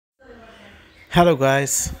Hello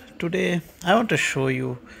guys, today I want to show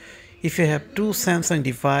you if you have two Samsung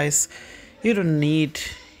device, you don't need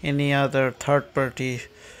any other third-party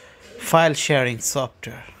file sharing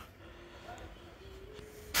software.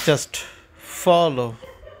 Just follow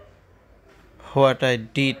what I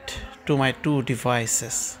did to my two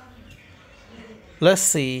devices. Let's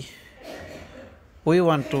see, we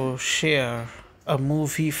want to share a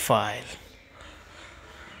movie file.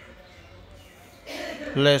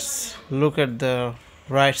 Let's look at the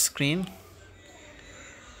right screen.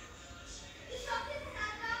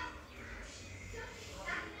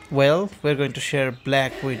 Well, we're going to share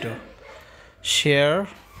Black Widow. Share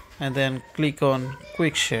and then click on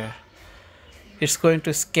quick share. It's going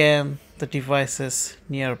to scan the devices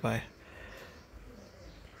nearby.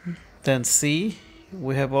 Then see,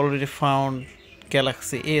 we have already found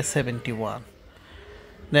Galaxy A71.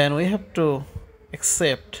 Then we have to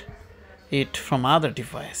accept it from other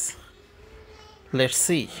device. Let's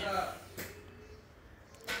see.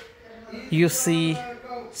 You see,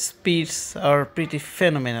 speeds are pretty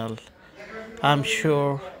phenomenal. I'm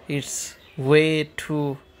sure it's way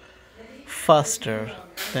too faster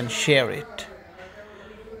than share it.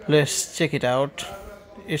 Let's check it out.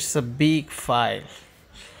 It's a big file.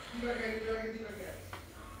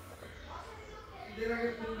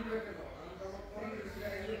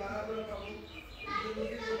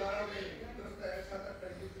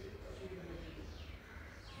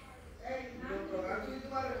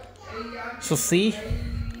 So see,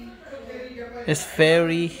 it's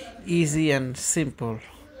very easy and simple.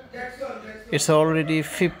 It's already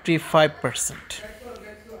 55%.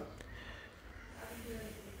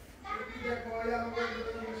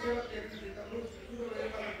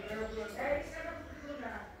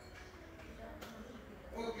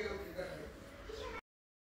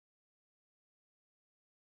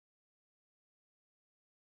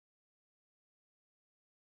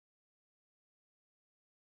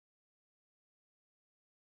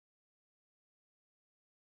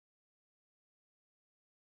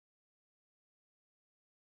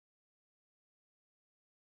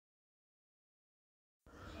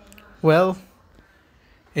 Well,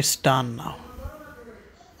 it's done now.